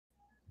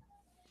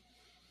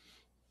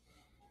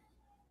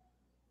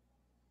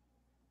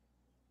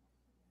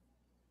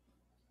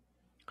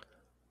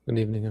Good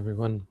evening,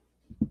 everyone.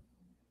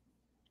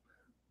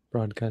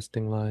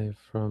 Broadcasting live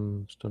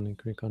from Stony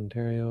Creek,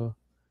 Ontario,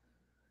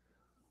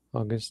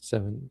 August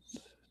 7th,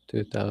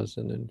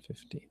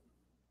 2015.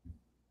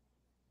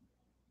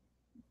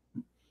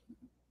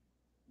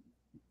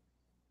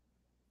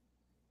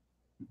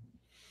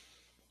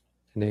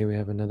 Today we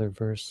have another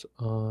verse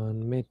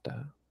on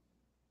Metta,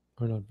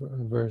 or not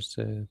a verse,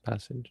 a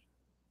passage.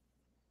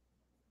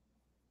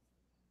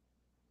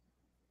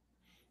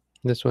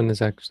 This one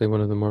is actually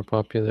one of the more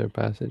popular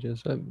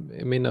passages.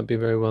 It may not be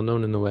very well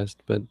known in the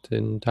West, but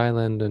in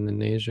Thailand and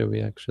in Asia,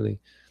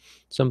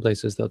 some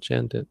places they'll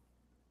chant it.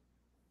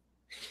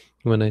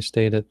 When I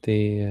stayed at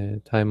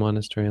the Thai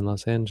monastery in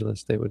Los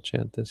Angeles, they would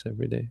chant this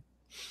every day.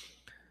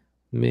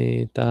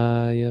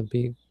 Metaya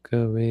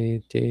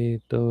bhikkhave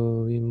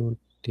ceto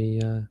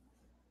vimuttiya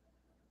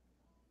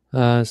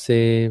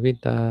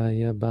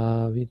asevitaya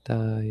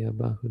bhavitaya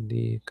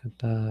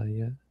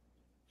bahudikataya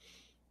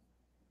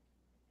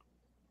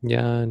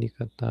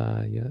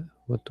jnanikataya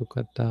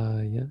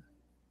vatukataya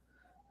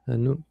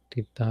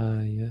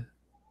anuttitaya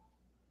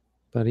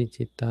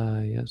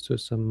paricitaya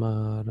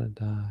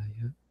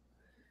susamaradaya.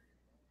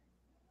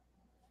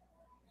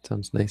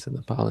 Sounds nice in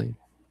the Pali.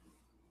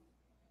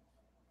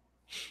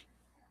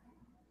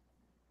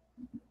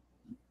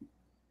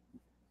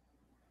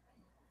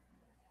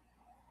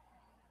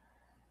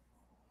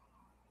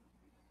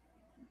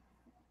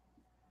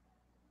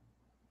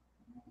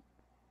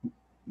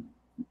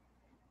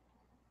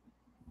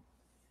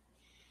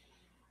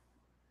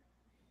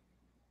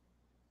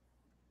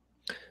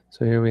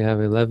 So here we have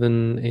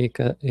 11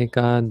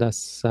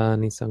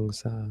 ekadasani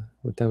sangsa,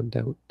 without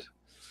doubt.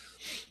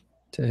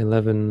 To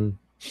 11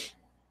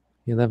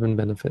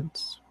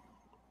 benefits.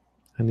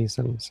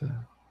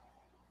 Anisangsa.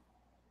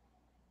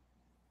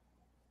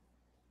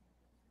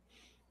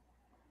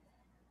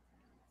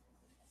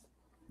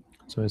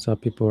 So I saw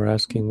people were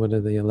asking, what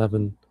are the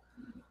 11?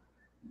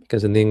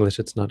 Because in the English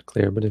it's not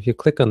clear. But if you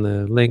click on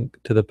the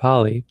link to the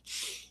Pali,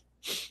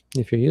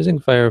 if you're using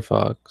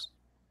Firefox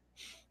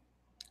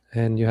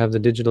and you have the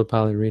digital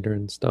Pali reader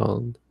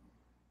installed,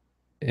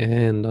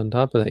 and on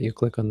top of that you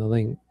click on the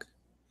link,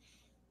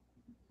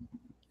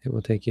 it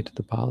will take you to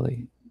the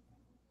Pali.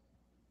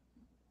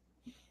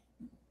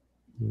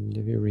 And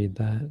if you read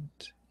that,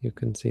 you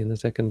can see in the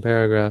second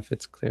paragraph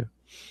it's clear.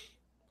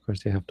 Of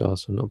course, you have to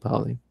also know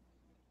Pali.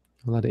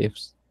 A lot of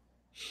ifs.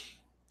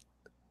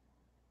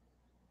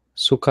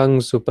 Sukhang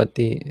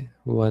supati,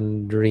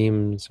 one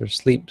dreams or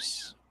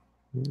sleeps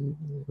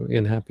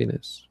in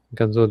happiness,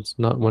 because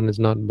one is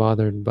not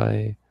bothered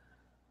by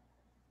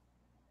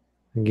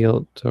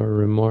guilt or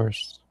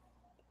remorse,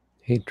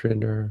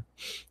 hatred or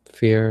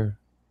fear.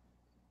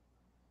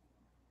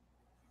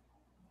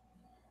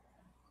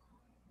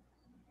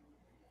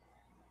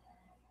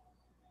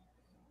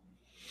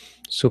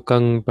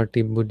 Sukhang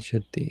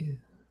patibudhyati,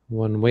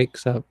 one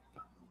wakes up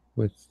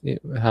with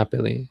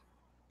happily,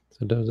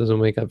 so doesn't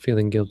wake up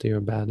feeling guilty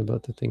or bad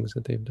about the things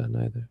that they've done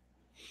either.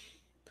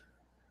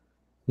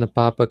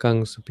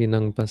 Napapakang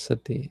supinang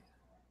pasati,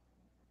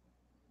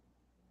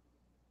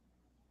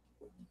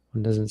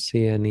 one doesn't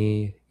see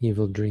any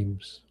evil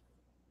dreams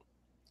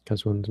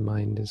because one's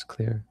mind is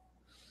clear.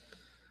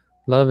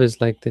 Love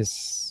is like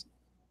this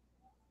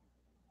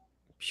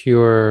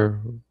pure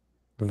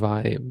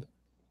vibe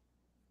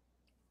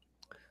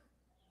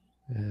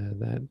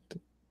that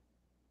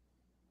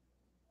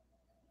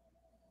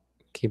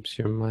keeps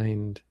your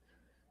mind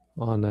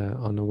on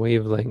a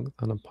wavelength,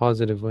 on a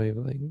positive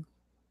wavelength,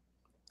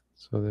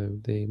 so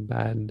the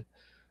bad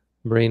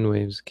brain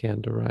waves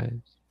can't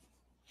arise.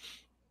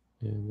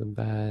 The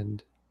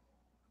bad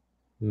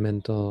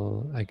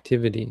mental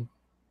activity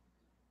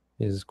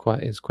is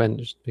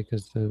quenched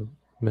because the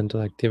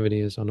mental activity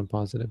is on a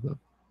positive level.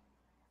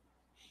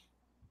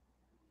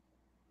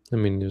 I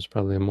mean, there's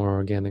probably a more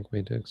organic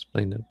way to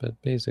explain it, but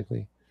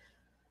basically,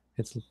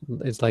 it's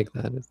like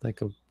that. It's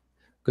like a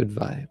good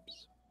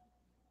vibes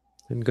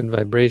and good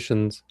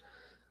vibrations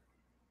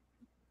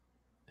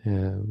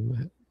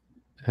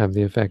have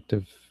the effect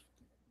of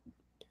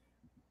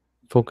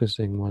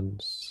focusing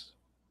one's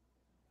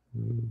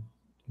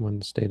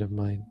state of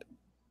mind,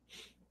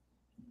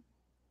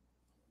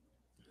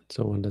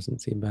 so one doesn't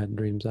see bad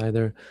dreams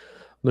either.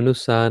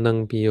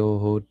 Manusanang piyo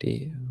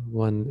hoti,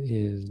 one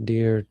is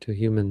dear to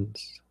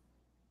humans.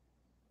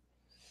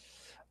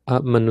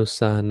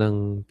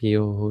 Atmanusanang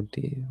piyo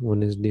hoti,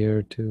 one is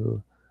dear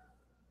to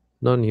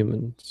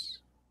non-humans.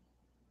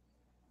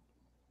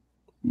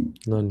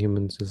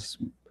 Non-humans is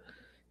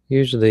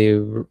usually,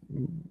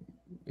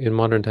 in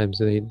modern times,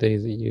 they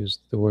use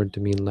the word to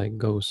mean like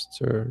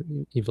ghosts or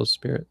evil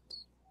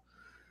spirits.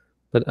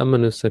 But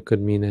amanusa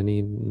could mean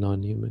any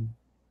non-human.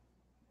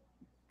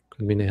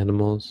 Could mean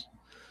animals.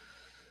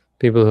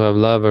 People who have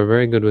love are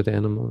very good with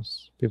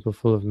animals. People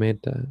full of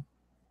metta.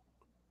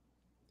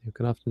 You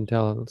can often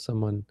tell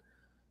someone's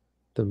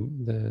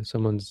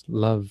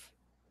love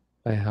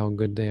by how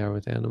good they are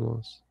with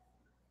animals,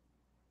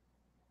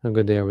 how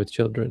good they are with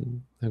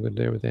children, how good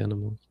they are with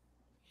animals.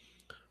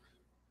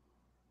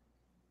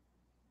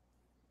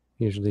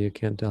 Usually you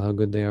can't tell how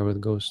good they are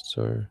with ghosts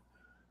or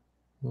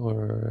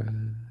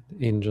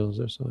angels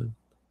or so on.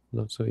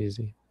 Not so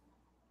easy.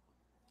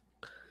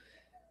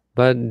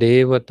 But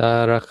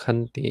Devata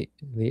Rakhanti,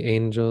 the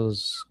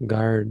angels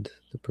guard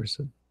the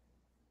person.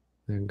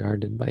 They're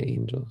guarded by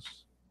angels.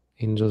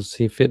 Angels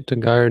see fit to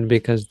guard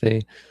because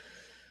they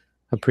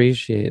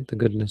appreciate the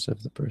goodness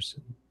of the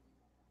person.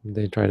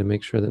 They try to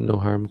make sure that no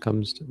harm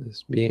comes to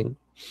this being,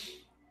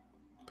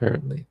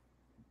 apparently,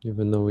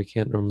 even though we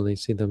can't normally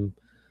see them,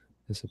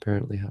 this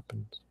apparently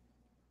happens.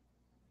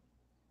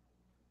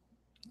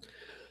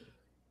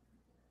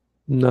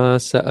 Na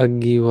sa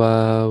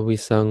agiwa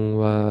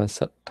wisangwa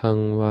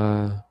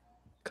satangwa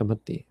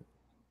kamati.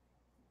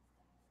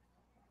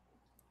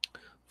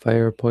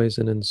 Fire,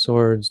 poison, and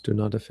swords do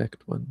not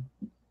affect one.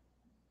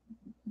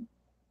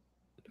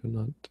 Do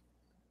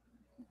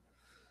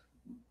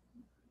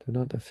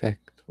not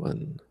affect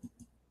one.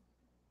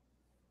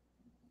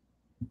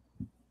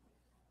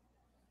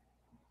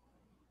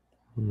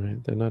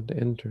 Right? They're not the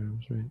end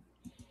terms, right?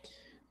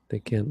 They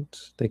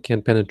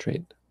can't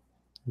penetrate.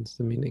 That's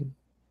the meaning.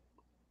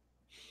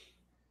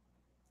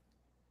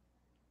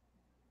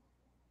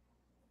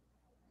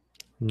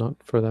 Not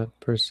for that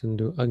person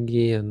do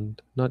agi,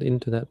 and not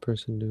into that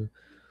person do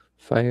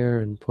fire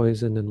and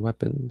poison and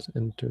weapons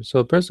enter. So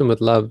a person with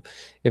love,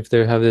 if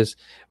they have this,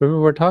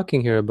 remember we're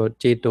talking here about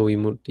Ceto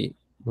Vimutti,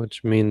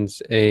 which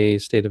means a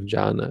state of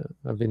jhana,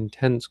 of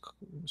intense,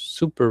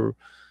 super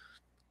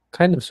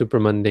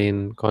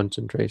mundane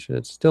concentration.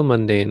 It's still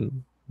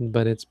mundane,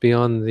 but it's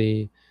beyond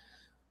the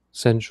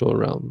sensual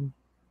realm.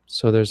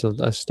 So there's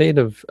a state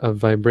of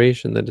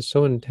vibration that is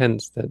so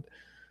intense that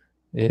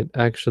it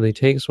actually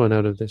takes one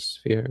out of this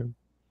sphere.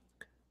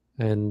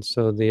 And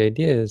so the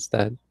idea is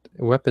that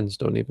weapons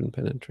don't even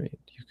penetrate.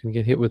 You can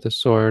get hit with a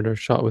sword or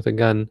shot with a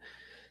gun.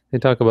 They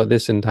talk about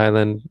this in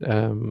Thailand.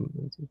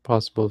 It's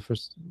possible for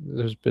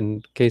there's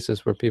been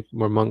cases where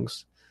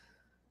monks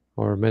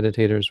or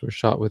meditators were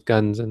shot with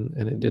guns and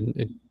it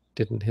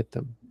didn't hit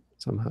them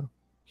somehow.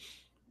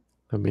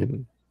 I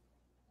mean,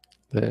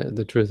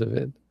 the truth of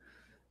it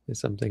is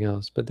something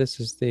else. But this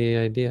is the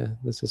idea.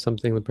 This is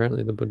something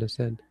apparently the Buddha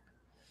said.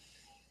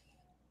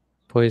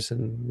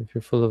 Poison. If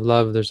you're full of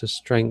love, there's a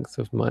strength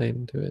of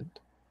mind to it.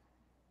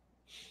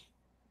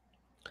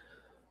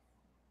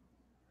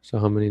 So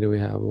how many do we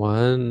have?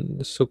 One,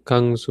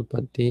 Sukhang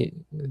Supati,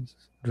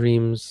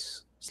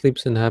 dreams,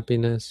 sleeps in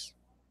happiness.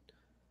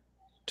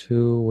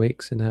 2,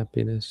 wakes in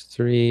happiness.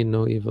 3,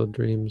 no evil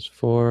dreams.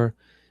 4,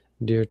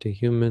 dear to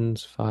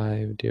humans.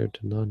 5, dear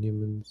to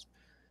non-humans.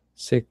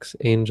 6,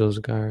 angels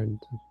guard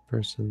the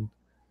person.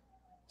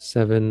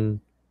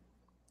 7,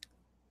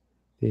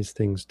 these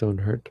things don't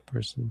hurt the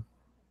person.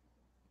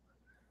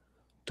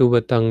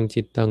 Tuvatang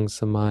Chitang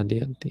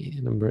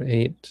Samadhyati. Number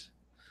 8,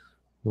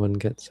 one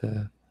gets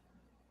a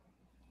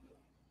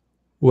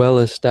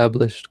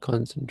well-established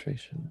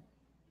concentration.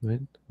 Right?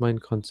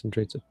 Mind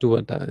concentrates at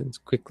tuvata, it's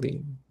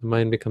quickly. The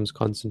mind becomes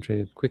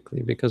concentrated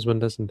quickly because one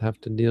doesn't have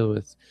to deal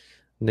with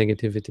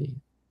negativity.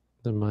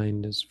 The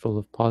mind is full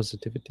of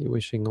positivity,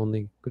 wishing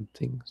only good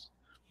things.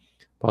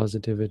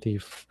 Positivity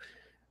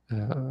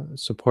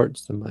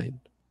supports the mind.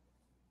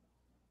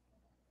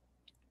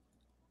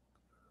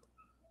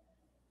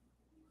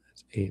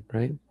 That's 8,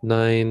 right?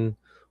 9,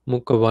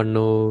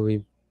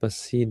 Mukhavarno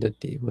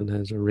Vipasidati, one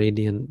has a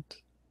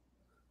radiant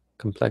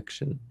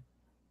complexion.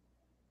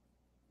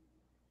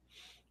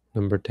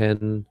 Number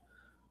 10,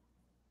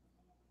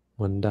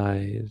 one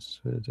dies.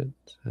 What is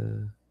it?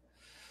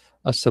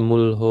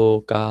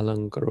 Asamulho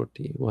kalang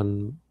karoti.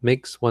 One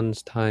makes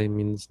one's time,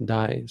 means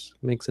dies,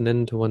 makes an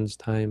end to one's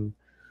time.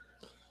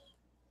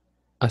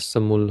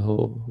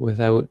 Asamulho,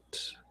 without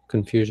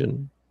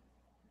confusion,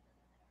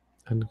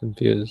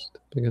 unconfused,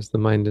 because the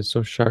mind is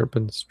so sharp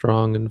and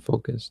strong and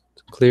focused,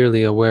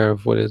 clearly aware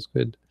of what is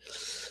good.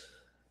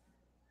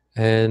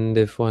 And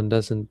if one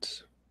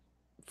doesn't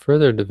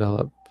further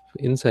develop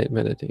insight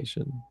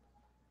meditation,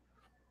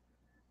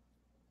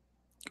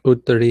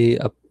 uttari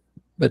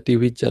apati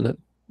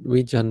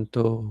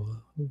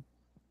vijanto,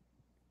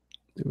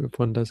 if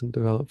one doesn't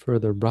develop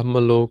further,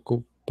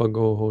 brahmaloku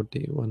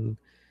pagohoti, one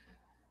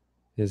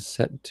is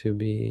set to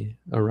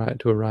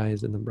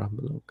arise in the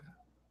Brahmaloka.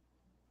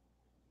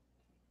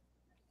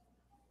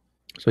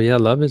 So yeah,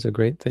 love is a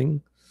great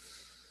thing.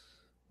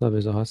 Love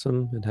is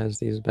awesome. It has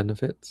these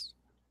benefits.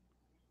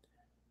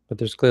 But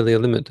there's clearly a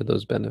limit to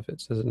those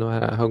benefits. Doesn't know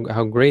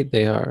how great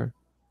they are.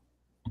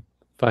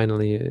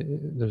 Finally,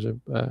 there's a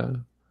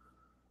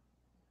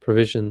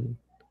provision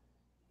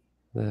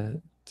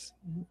that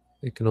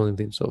it can only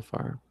lead so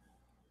far.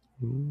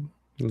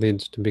 It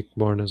leads to be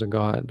born as a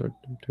god or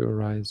to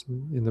arise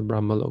in the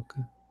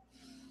Brahmaloka,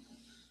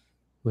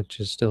 which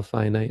is still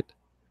finite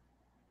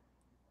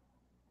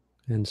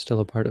and still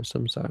a part of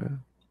samsara.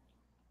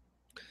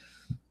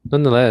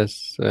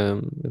 Nonetheless,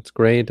 it's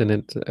great and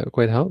it's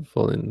quite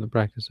helpful in the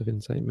practice of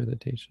insight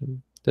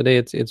meditation. Today,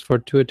 it's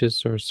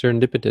fortuitous or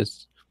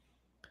serendipitous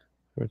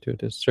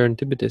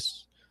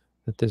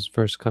that this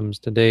verse comes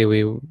today.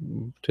 We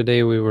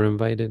were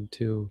invited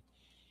to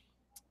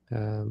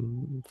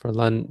for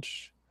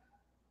lunch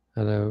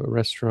at a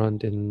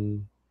restaurant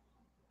in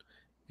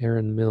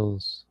Erin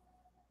Mills,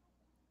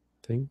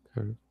 I think,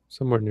 or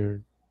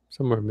somewhere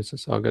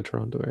Mississauga,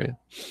 Toronto area.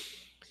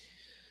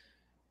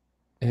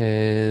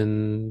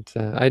 And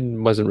I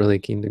wasn't really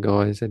keen to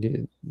go. I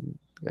said,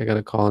 I got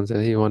a call and said,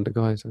 hey, you want to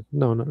go? I said,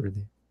 no, not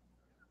really.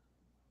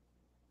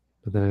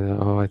 But then I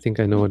thought, oh, I think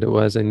I know what it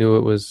was. I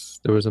knew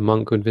there was a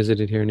monk who'd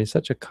visited here, and he's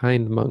such a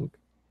kind monk,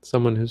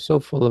 someone who's so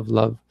full of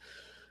love.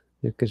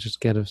 You could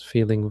just get a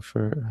feeling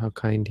for how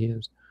kind he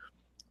is.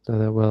 So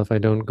that, well, if I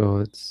don't go,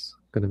 it's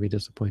going to be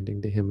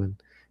disappointing to him.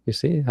 And you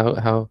see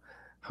how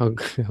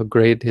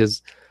great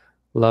his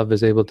love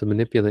is able to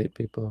manipulate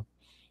people.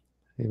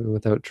 Even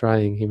without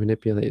trying, he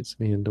manipulates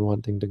me into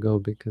wanting to go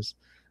because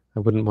I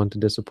wouldn't want to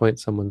disappoint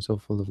someone so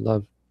full of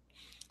love.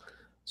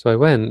 So I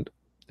went,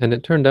 and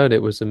it turned out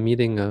it was a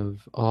meeting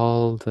of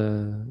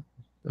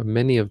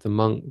many of the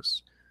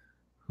monks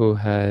who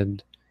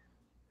had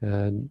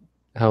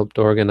helped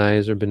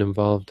organize or been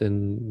involved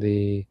in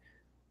the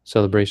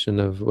celebration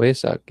of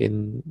Wesak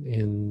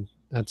in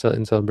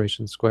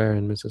Celebration Square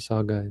in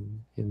Mississauga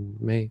in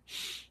May.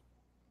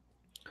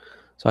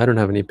 So I don't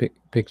have any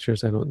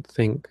pictures, I don't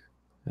think,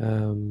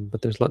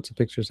 but there's lots of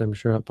pictures, I'm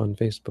sure, up on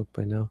Facebook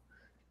by now.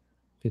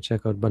 If you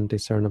check out Bhante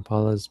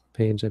Sarnapala's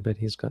page, I bet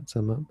he's got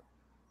some up.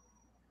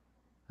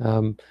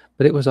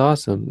 But it was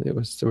awesome. There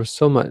was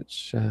so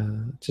much.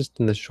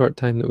 Just in the short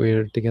time that we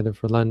were together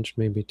for lunch,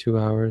 maybe 2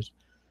 hours,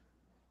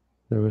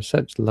 there was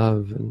such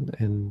love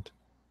and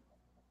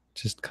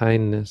just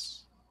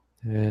kindness,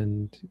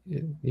 and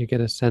you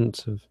get a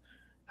sense of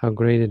how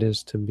great it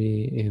is to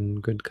be in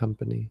good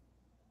company,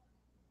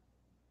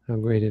 how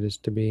great it is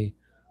to be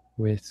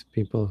with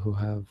people who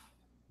have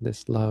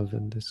this love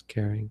and this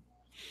caring.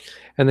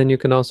 And then you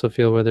can also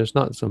feel where there's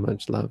not so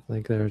much love.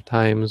 Like there are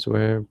times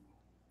where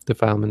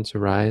defilements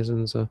arise,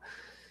 and so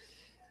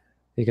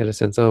you get a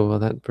sense, oh, well,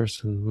 that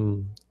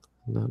person,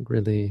 not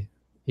really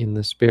in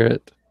the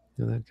spirit,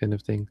 that kind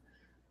of thing.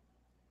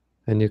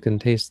 And you can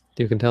taste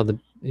the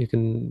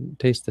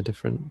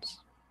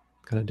difference,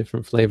 kind of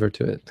different flavor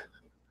to it.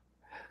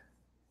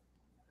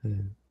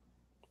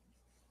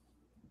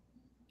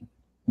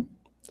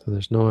 So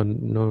there's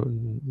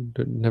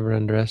never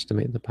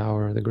underestimate the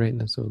power or the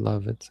greatness of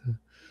love. It's a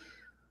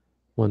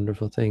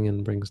wonderful thing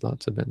and brings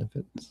lots of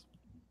benefits.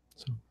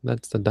 So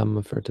that's the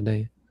Dhamma for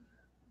today.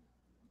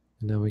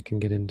 And now we can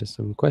get into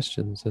some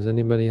questions. Does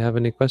anybody have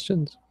any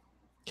questions?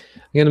 I'm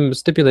going to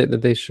stipulate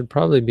that they should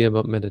probably be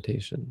about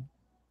meditation,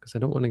 because I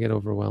don't want to get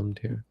overwhelmed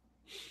here.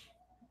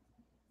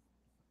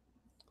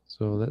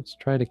 So let's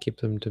try to keep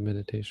them to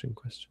meditation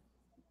questions.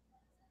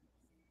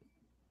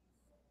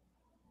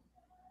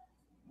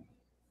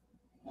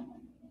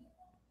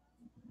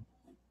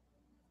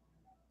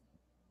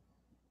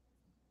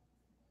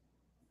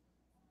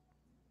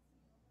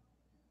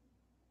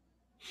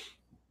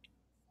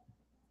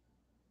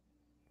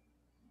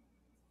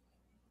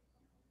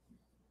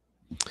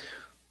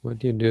 What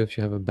do you do if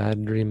you have a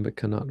bad dream but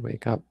cannot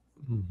wake up?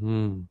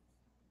 Well,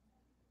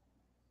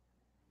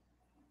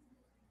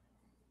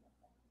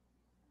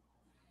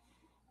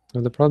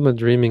 the problem with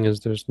dreaming is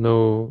there's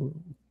no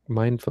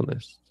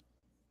mindfulness.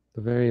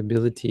 The very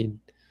ability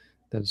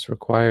that's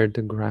required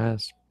to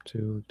grasp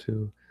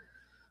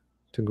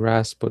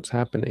grasp what's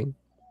happening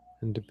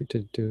and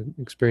to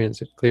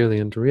experience it clearly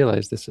and to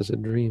realize this is a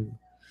dream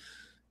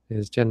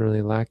is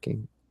generally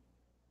lacking.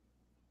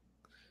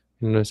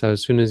 You notice how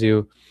as soon as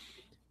you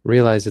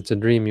realize it's a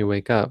dream, you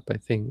wake up, I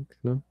think,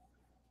 no?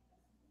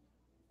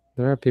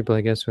 There are people,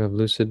 I guess, who have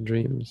lucid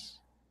dreams,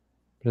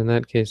 but in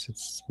that case,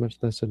 it's much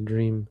less a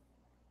dream.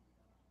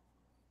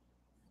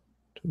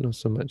 I don't know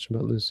so much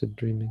about lucid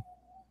dreaming.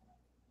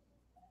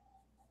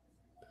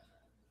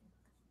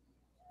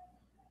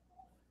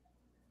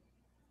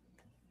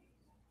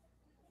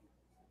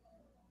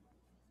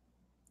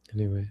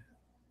 Anyway,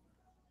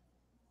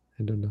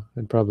 I don't know.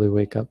 I'd probably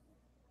wake up.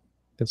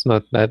 It's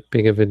not that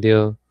big of a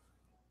deal.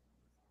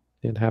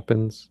 It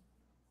happens.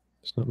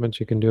 There's not much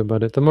you can do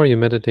about it. The more you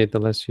meditate, the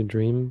less you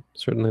dream.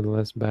 Certainly the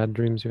less bad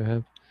dreams you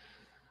have.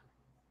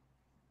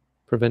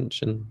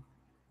 Prevention.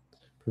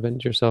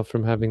 Prevent yourself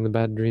from having the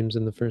bad dreams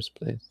in the first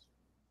place.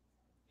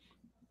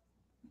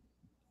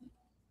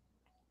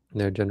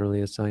 They're generally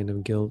a sign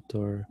of guilt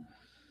or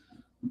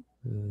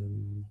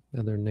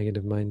other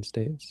negative mind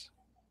states.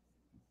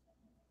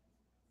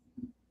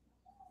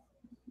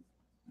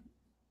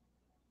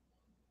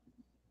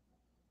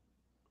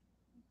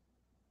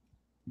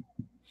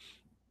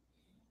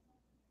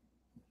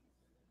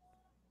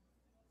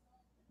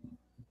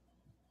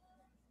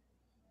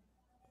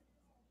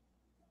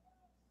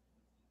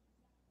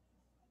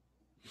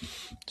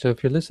 So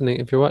if you're listening,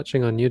 if you're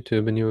watching on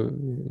YouTube and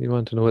you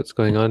want to know what's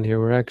going on here,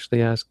 we're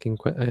actually asking,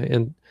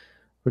 and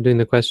we're doing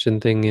the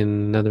question thing in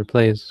another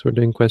place. We're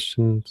doing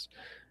questions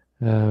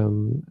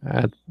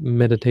at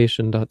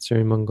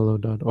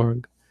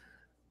meditation.sirimangalo.org.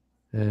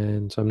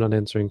 And so I'm not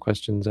answering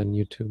questions on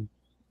YouTube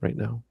right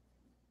now.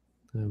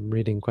 I'm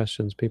reading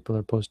questions people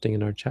are posting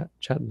in our chat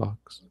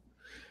box,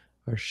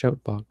 our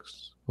shout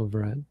box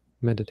over at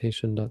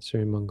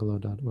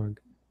meditation.sirimangalo.org.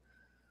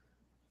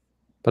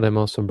 but I'm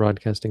also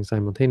broadcasting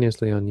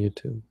simultaneously on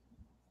YouTube,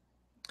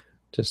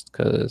 just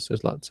because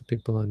there's lots of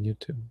people on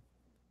YouTube.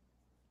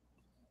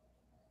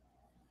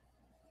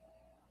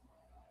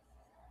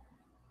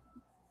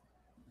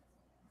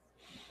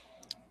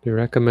 Do you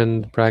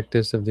recommend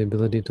practice of the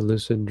ability to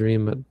lucid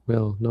dream at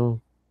will? No.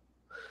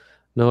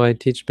 No, I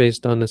teach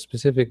based on a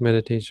specific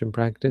meditation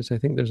practice. I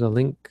think there's a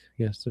link.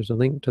 Yes, there's a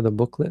link to the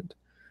booklet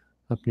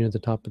up near the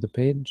top of the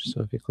page.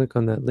 So if you click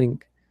on that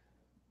link,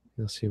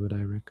 you'll see what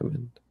I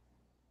recommend.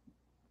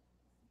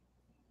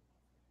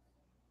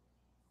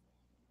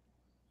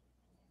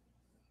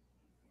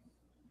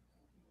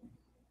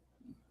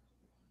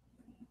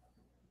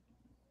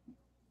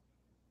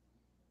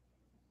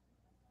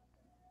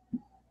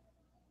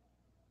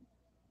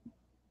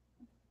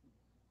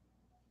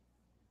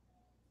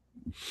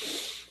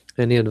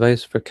 Any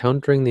advice for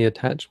countering the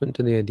attachment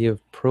to the idea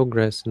of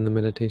progress in the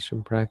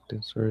meditation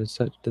practice, or is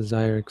such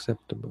desire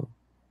acceptable?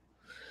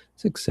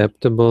 It's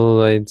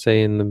acceptable, I'd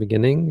say, in the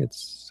beginning.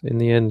 It's in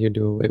the end, you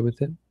do away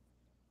with it. In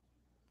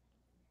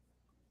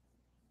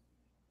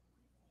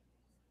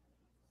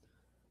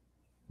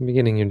the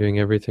beginning, you're doing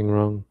everything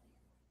wrong.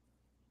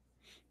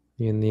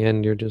 In the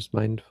end, you're just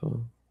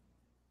mindful.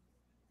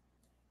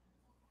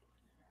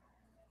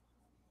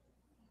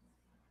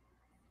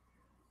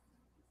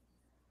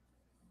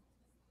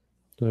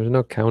 There's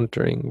no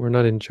countering. We're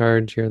not in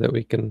charge here that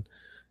we can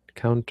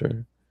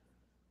counter.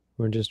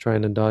 We're just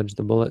trying to dodge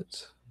the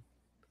bullets.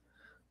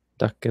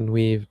 Duck and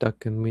weave,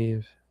 duck and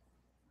weave.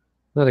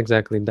 Not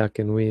exactly duck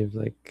and weave,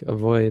 like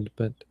avoid,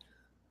 but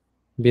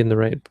be in the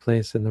right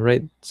place, in the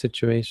right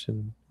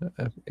situation.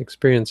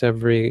 Experience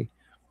every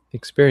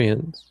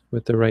experience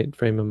with the right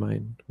frame of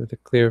mind, with a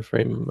clear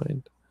frame of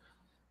mind.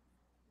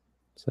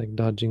 It's like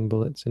dodging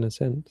bullets in a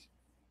sense.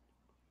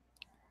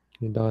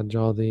 You dodge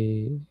all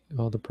the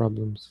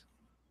problems.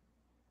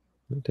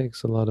 It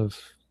takes a lot of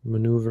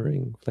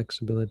maneuvering,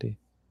 flexibility.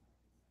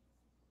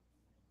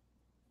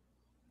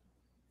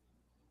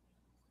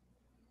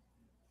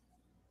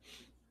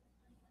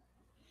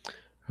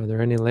 Are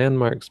there any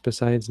landmarks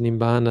besides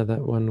Nibbana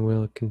that one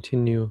will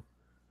continue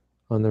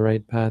on the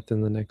right path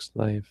in the next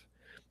life?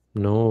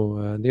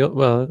 No.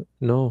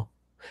 No.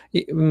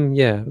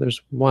 Yeah,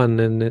 there's one,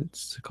 and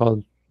it's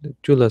called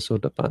Chula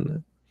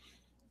Sotapanna.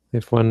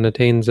 If one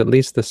attains at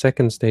least the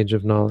second stage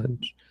of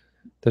knowledge,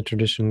 the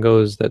tradition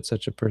goes that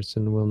such a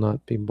person will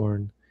not be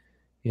born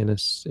in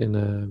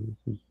a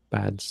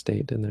bad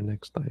state in their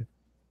next life.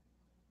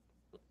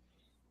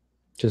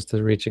 Just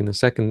as reaching the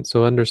second,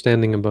 so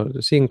understanding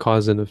about seeing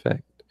cause and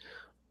effect,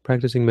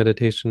 practicing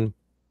meditation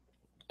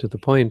to the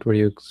point where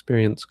you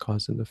experience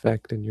cause and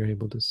effect, and you're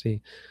able to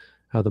see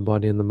how the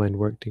body and the mind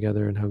work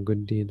together, and how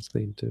good deeds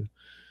lead to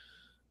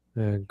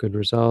good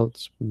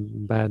results,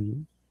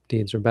 bad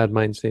deeds or bad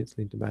mind states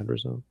lead to bad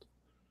results.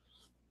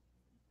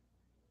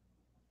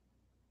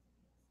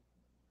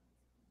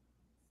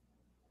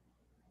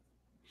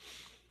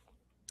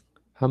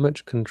 How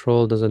much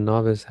control does a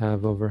novice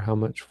have over how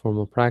much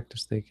formal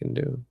practice they can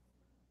do?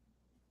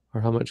 Or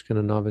how much can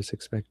a novice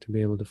expect to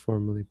be able to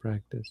formally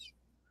practice?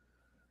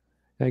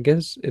 I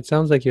guess it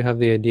sounds like you have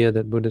the idea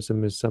that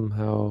Buddhism is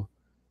somehow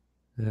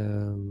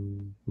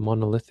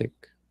monolithic,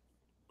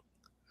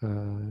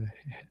 uh,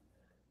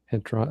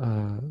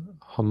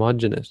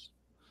 homogeneous.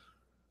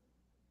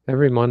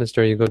 Every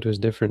monastery you go to is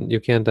different. You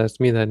can't ask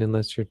me that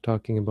unless you're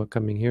talking about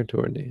coming here to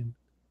ordain.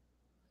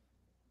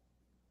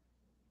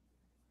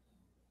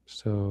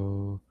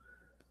 So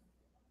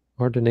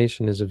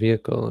ordination is a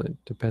vehicle. It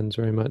depends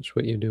very much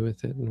what you do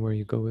with it and where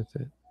you go with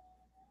it.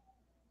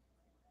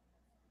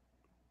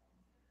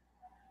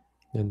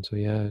 And so,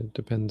 yeah, it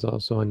depends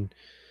also on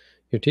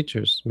your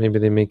teachers. Maybe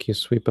they make you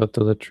sweep out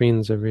the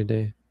latrines every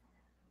day.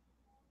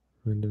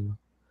 And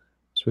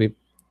sweep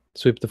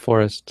the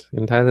forest.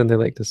 In Thailand, they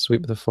like to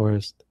sweep the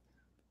forest.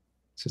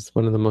 It's just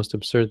one of the most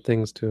absurd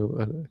things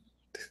to.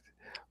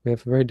 We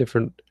have a very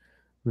different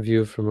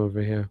view from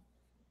over here.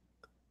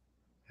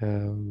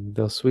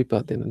 They'll sweep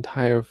out the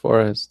entire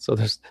forest, so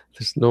there's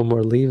no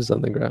more leaves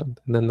on the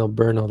ground, and then they'll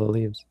burn all the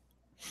leaves.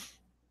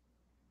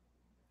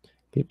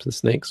 Keeps the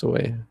snakes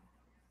away,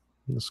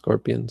 and the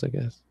scorpions, I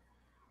guess.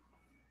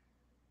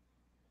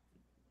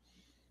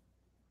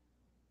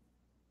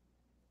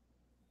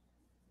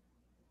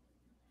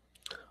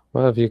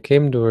 Well, if you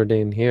came to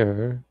ordain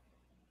here,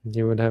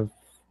 you would have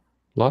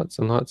lots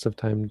and lots of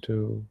time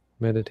to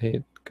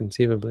meditate,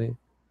 conceivably,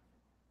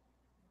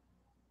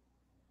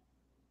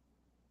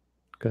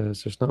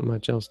 because there's not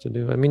much else to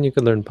do. I mean, you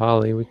could learn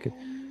Pali.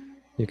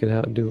 You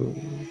could do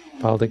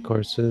Pali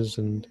courses,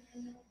 and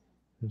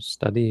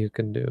study you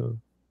can do,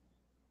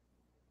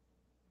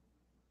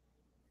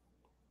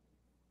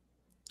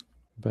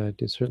 but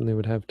you certainly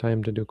would have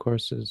time to do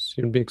courses.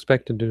 You'd be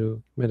expected to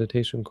do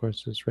meditation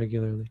courses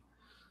regularly.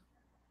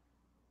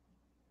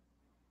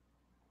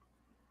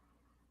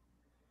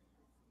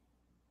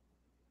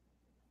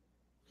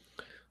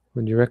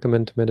 Would you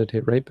recommend to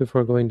meditate right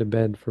before going to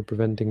bed for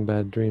preventing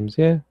bad dreams?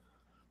 Yeah,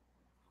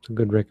 it's a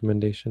good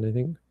recommendation, I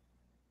think.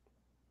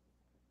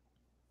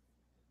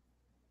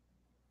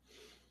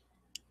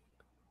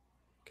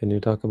 Can you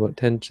talk about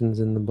tensions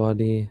in the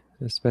body,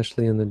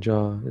 especially in the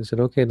jaw? Is it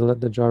okay to let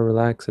the jaw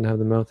relax and have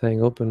the mouth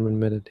hang open when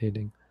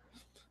meditating?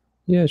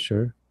 Yeah,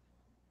 sure.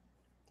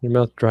 Your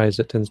mouth dries,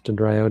 it tends to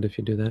dry out if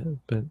you do that,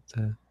 but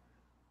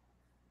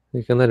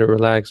you can let it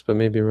relax, but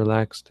maybe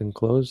relaxed and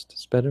closed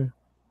is better.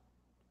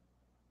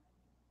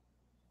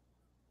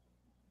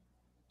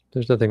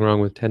 There's nothing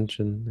wrong with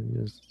tension,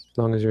 as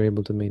long as you're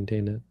able to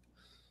maintain it.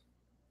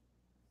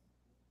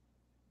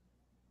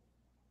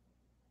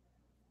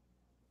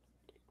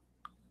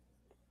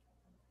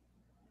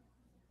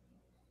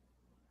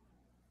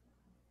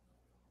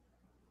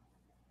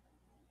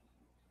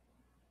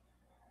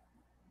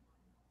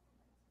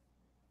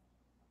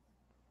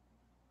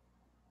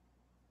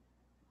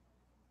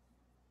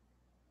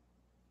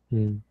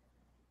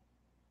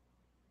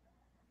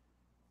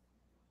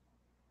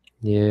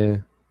 Yeah,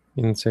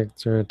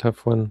 insects are a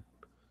tough one.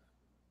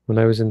 When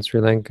I was in Sri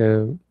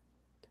Lanka,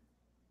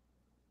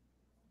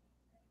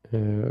 I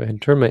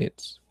had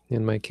termites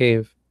in my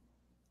cave,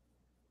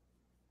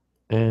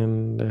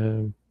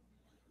 and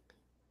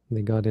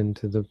they got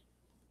into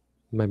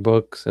my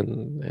books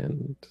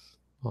and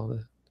all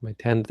my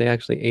tent. They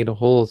actually ate a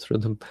hole through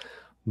the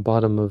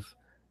bottom of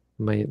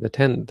the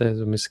tent.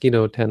 There's a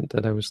mosquito tent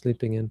that I was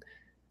sleeping in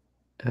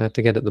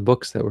to get at the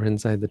books that were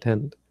inside the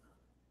tent.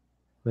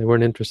 They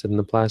weren't interested in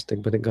the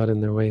plastic, but it got in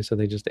their way, so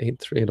they just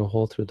ate a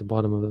hole through the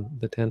bottom of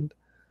the tent.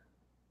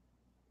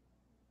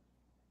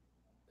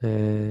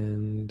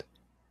 And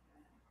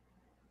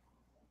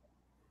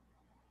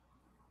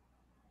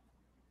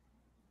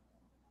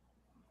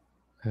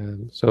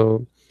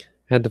so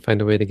I had to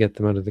find a way to get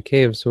them out of the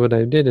cave. So what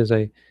I did is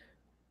I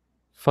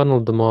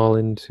funneled them all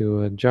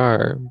into a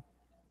jar,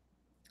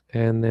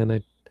 and then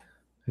I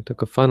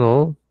took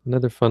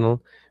another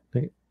funnel.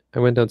 I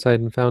went outside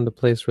and found a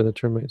place where the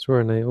termites were,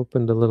 and I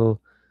opened a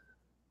little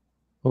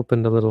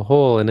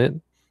hole in it,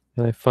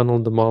 and I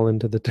funneled them all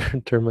into the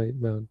termite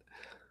mound.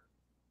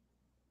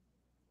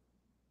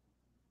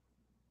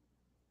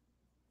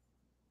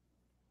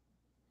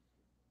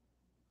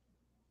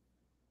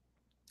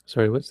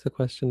 Sorry, what's the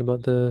question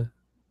about the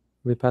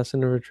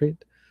Vipassana retreat?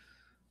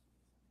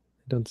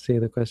 I don't see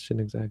the question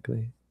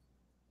exactly.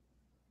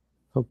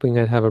 Hoping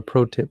I'd have a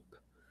pro tip.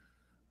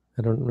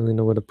 I don't really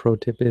know what a pro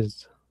tip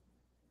is.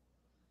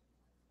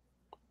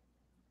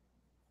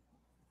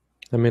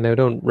 I mean, I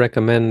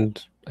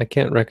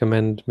can't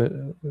recommend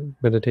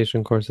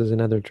meditation courses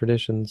in other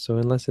traditions, so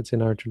unless it's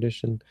in our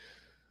tradition,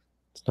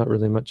 it's not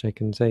really much I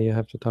can say. You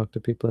have to talk to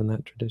people in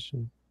that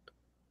tradition.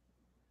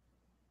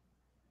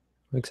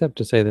 Except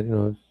to say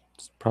that,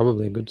 it's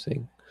probably a good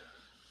thing.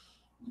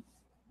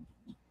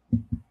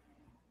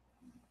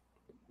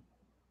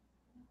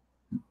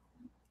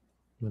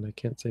 But I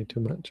can't say too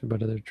much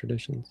about other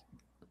traditions.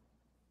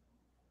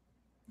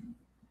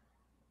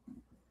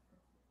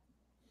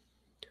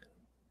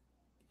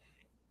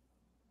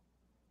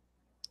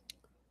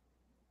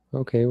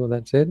 Okay, well,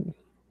 that's it.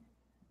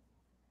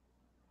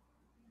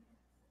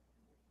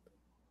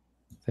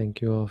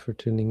 Thank you all for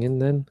tuning in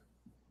then.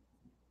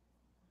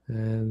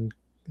 And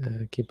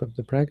keep up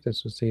the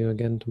practice. We'll see you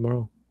again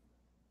tomorrow.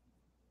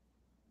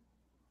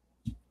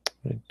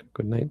 Right.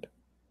 Good night.